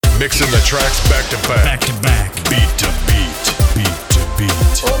Mixing the tracks back to back, beat to beat, beat to beat.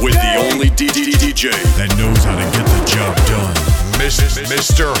 Okay. With the only DJ that knows how to get the job done.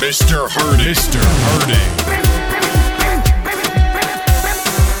 Mr. Hurting.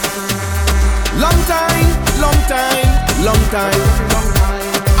 Long time.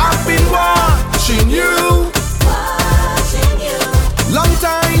 I've been watching you.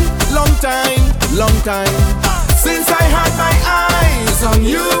 Long time. Since I had my eyes on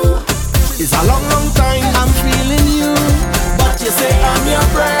you. It's a long time. I'm feeling you, but you say I'm your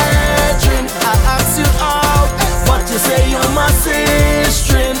brethren. I ask you out, but you say you're my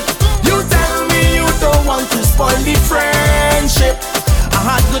sister. You tell me you don't want to spoil the friendship. I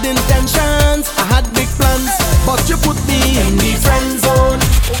had good intentions, I had big plans, but you put me in the friend zone.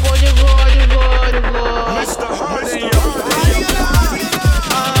 Mr. Hurting.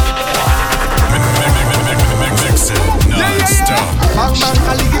 Mix it non-stop.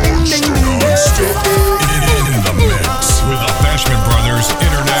 In the mix with the Bashment Brothers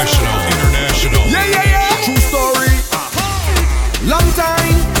International. Yeah. True story. Long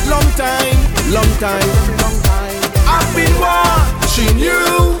time. I've been watching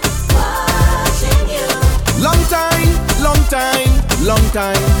you. Long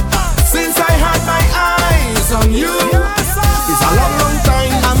time. Since I had my eyes on you. It's a long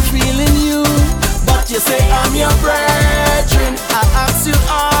time. I'm feeling you, but you say I'm your brethren. I ask you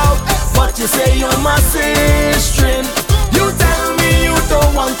out, but you say you're my sister. You tell me you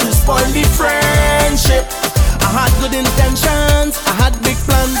don't want to spoil the friendship. I had good intentions, I had big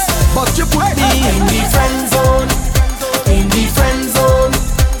plans, but you put me in the friend zone. In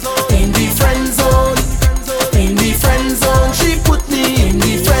the friend zone. She put me in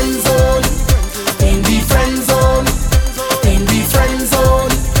the friend zone. In the friend zone.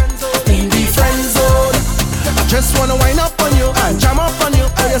 I just wanna wind up on you and jam up on you.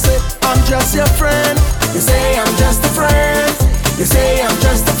 And you say I'm just your friend. You say I'm just a friend. You say I'm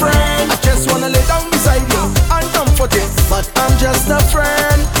just a friend. I just wanna lay down beside you and comfort you, but I'm just a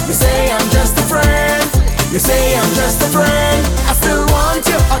friend. You say I'm just a friend. You say I'm just a friend. I still want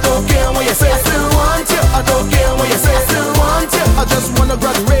you. I don't care what you say. I still want you. I don't care what you say. I still want you. I just wanna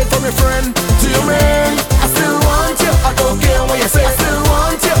graduate from your friend to your man. I still want you. I don't care what you say. I still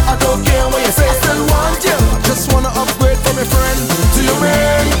want you. I don't care what you say. I still want you. I just wanna upgrade from your friend to your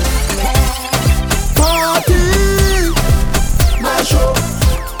man. Party, mash up.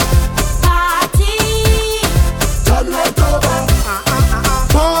 Party, turn right over.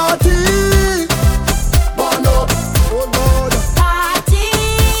 Party, burn up. Oh Lord. party.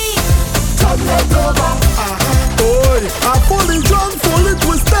 Turn right over. Boy, I'm fully drunk, fully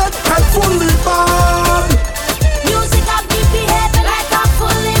twisted, and fully bad. Music got me behaving like I'm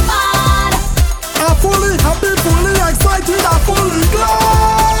fully mad. I'm fully happy, fully excited, I'm fully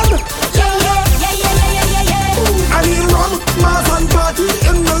glad. Yeah. I need rum, mass and party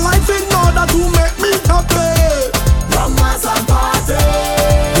in the life in order to make me happy. Rum, mass and party.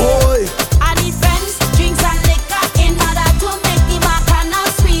 Boy, I need friends, drinks and liquor in order to make the bacchanal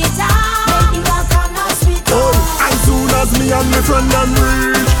sweeter. boy, as soon as me and my friend them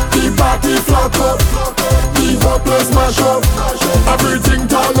reach, the party flock up, the whole place mash up, everything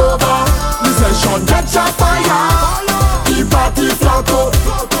turn over, the session catch a fire. The party flock up,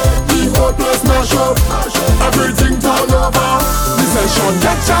 the whole place mash up, everything turn over, the session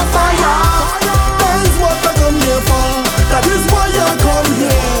catch a fire. That is what I come here for, that is why I come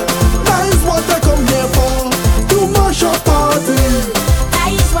here. That is what I come here for, to mash up party.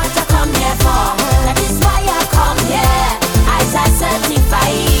 That is what I come here for. That is why I come here. As a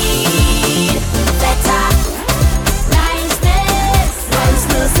certified better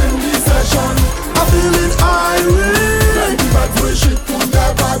niceness in the session. I'm feeling irate. But wish it could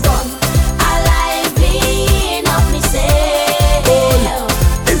never done. alive up me say.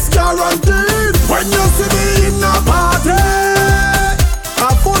 It's guaranteed when you see me in a party.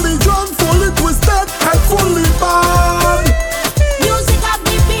 I'm fully drunk, fully twisted, and fully bad. Music got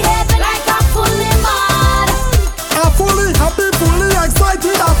me behaving like I'm fully mad. I'm fully happy, fully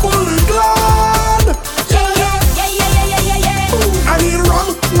excited, I'm fully glad. Yeah. I need rum,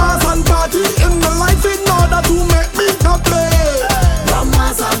 mass and party in the life in order to make me happy. Rum,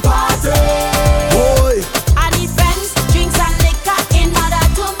 mass and party. Boy, I need friends, drinks and liquor in order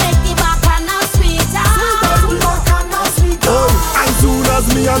to make the bacchanal sweeter. as soon as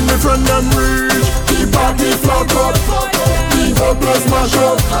me and my friend them reach, the party flock up, the whole place mash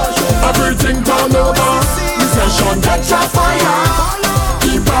up, everything turn over, the session catch a fire.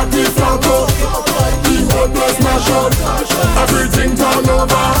 The party flock up, the whole place mash up, everything turn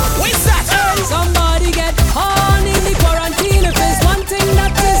over. Somebody get on in the quarantine. If there's one thing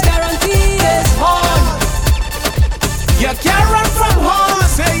that is guaranteed,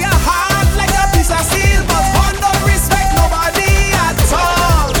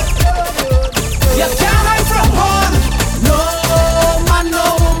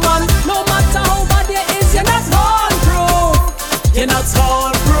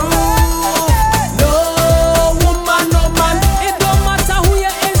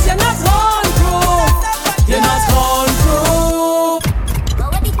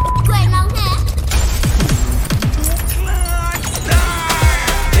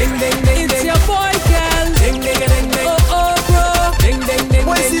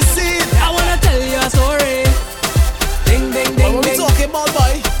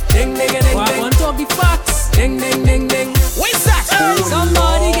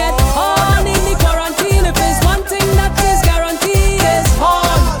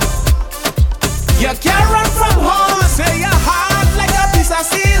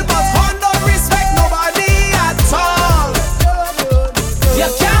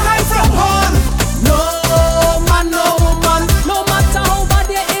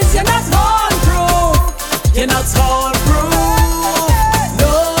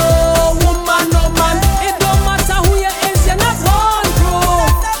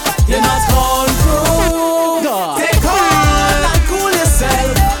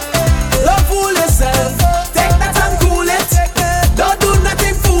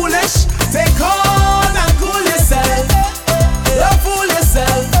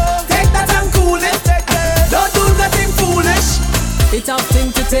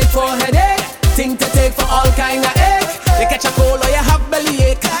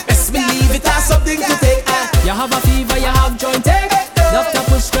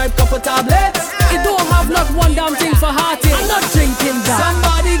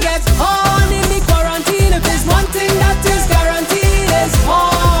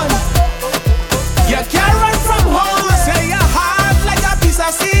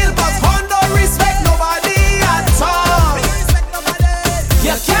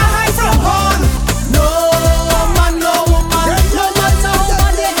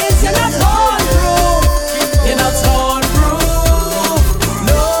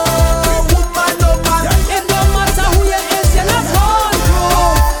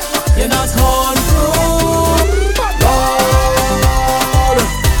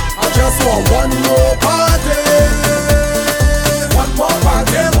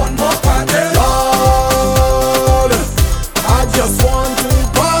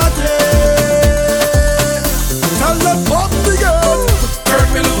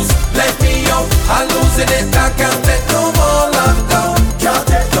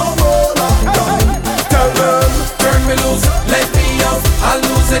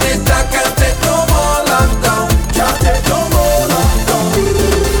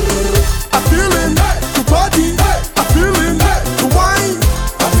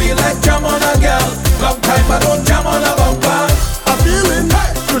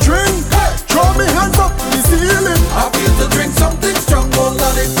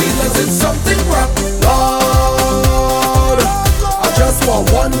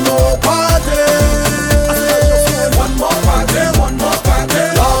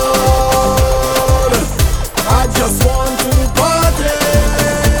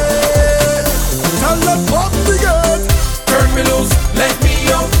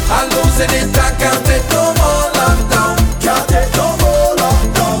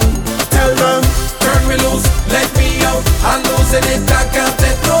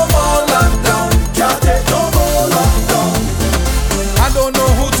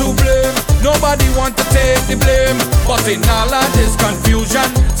 causing all of this confusion.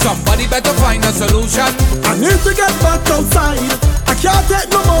 Somebody better find a solution. I need to get back outside. I can't take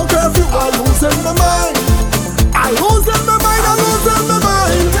no more curfew. I'm losing my mind. I'm losing my mind. I'm losing my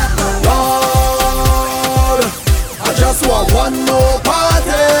mind. Lord, I just want one more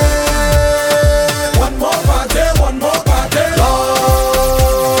party. One more party. One more party.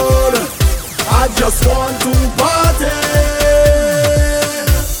 Lord, I just want to party.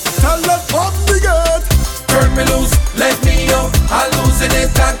 Tell them up the gate. Turn me loose, let me out. I'm losing it,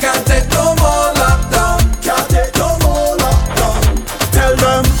 I can't take no more lockdown. Can't take no more lockdown. Tell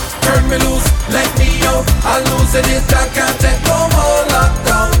them. Turn me loose, let me out. I'm losing it, I can't take no more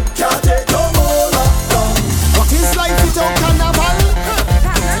lockdown. Can't take no more lockdown. What is life without carnival?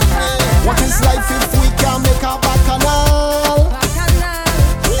 What is life if we can't make a bacchanal?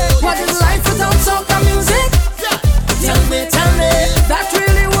 What is life without soca music? Tell me, that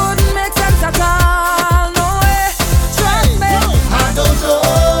really wouldn't make sense at all. No way, trust me. I don't know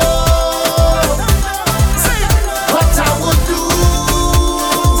what I would do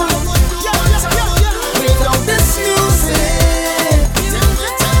without this music.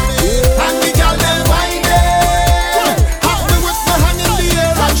 And the girl them whining, have me with my hand in the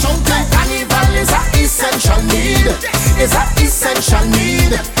air and shouting. Carnival is a essential need. Is a essential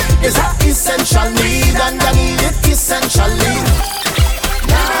need. Is a essential need, and I need it essentially.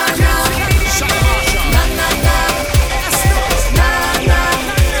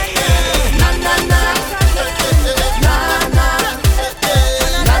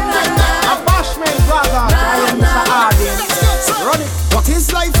 Bashment brother, I am Mr. Audience. Run it. What is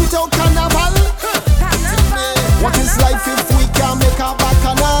life without carnival? What is life if we can't make a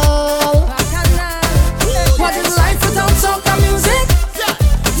bacchanal? What is life without soca music?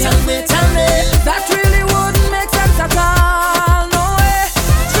 Tell me, that really wouldn't make sense at all. No way,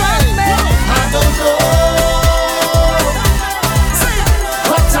 trust me. I don't know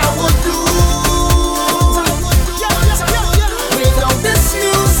what I would do without this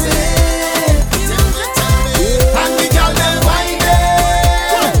music. And the girl them whining,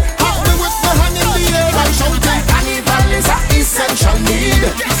 have me with my hand in the air and shouting. Carnival is a essential need.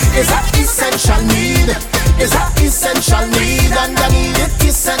 Is a essential need. Is a essential need, and I need it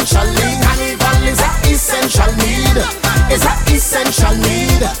essentially. Carnival is a essential need. Is a essential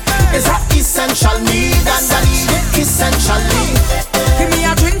need. Is a essential need, and I need it essentially. Give me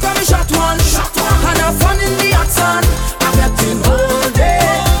a drink from me shot one, and have fun in the hot sun. I'm getting all day,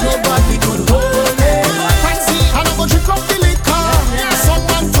 nobody could hold me. Fancy, and I'm gonna drink up the liquor.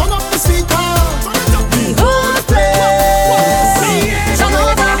 Someone turn up the speaker. The whole place turn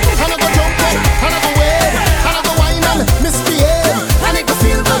over, and I go jump up, and I go wave, and I go wine and misbehave, and it go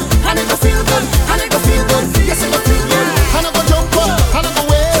feel good, and it go feel good, and it go feel good. Yes, it go feel good. And I go jump up, and I go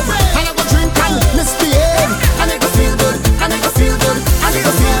wave, and I go drink and misbehave, and it go feel good, and it go feel good, and it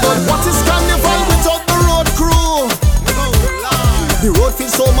go feel good. What is carnival without the road crew? The road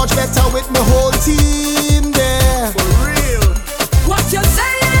feels so much better with my whole team there. For real. What you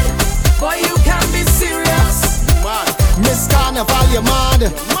saying? Boy, you can be serious. Miss Carnival, you're mad.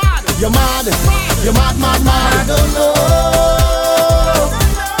 You're mad. You're mad, mad, mad. I don't know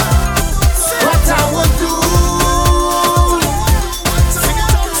what I would do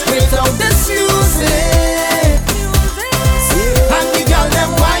without this music. And the girl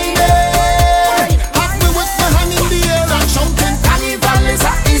them whining, have me with my hand in the air and shouting. Carnival is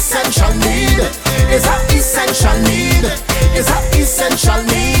a essential need. Is a essential need. Is a essential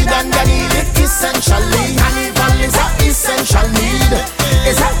need, and I need it essentially. Carnival is a essential need.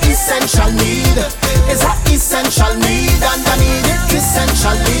 Is a essential need. Is a essential need, and I need it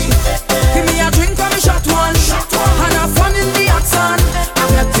essentially.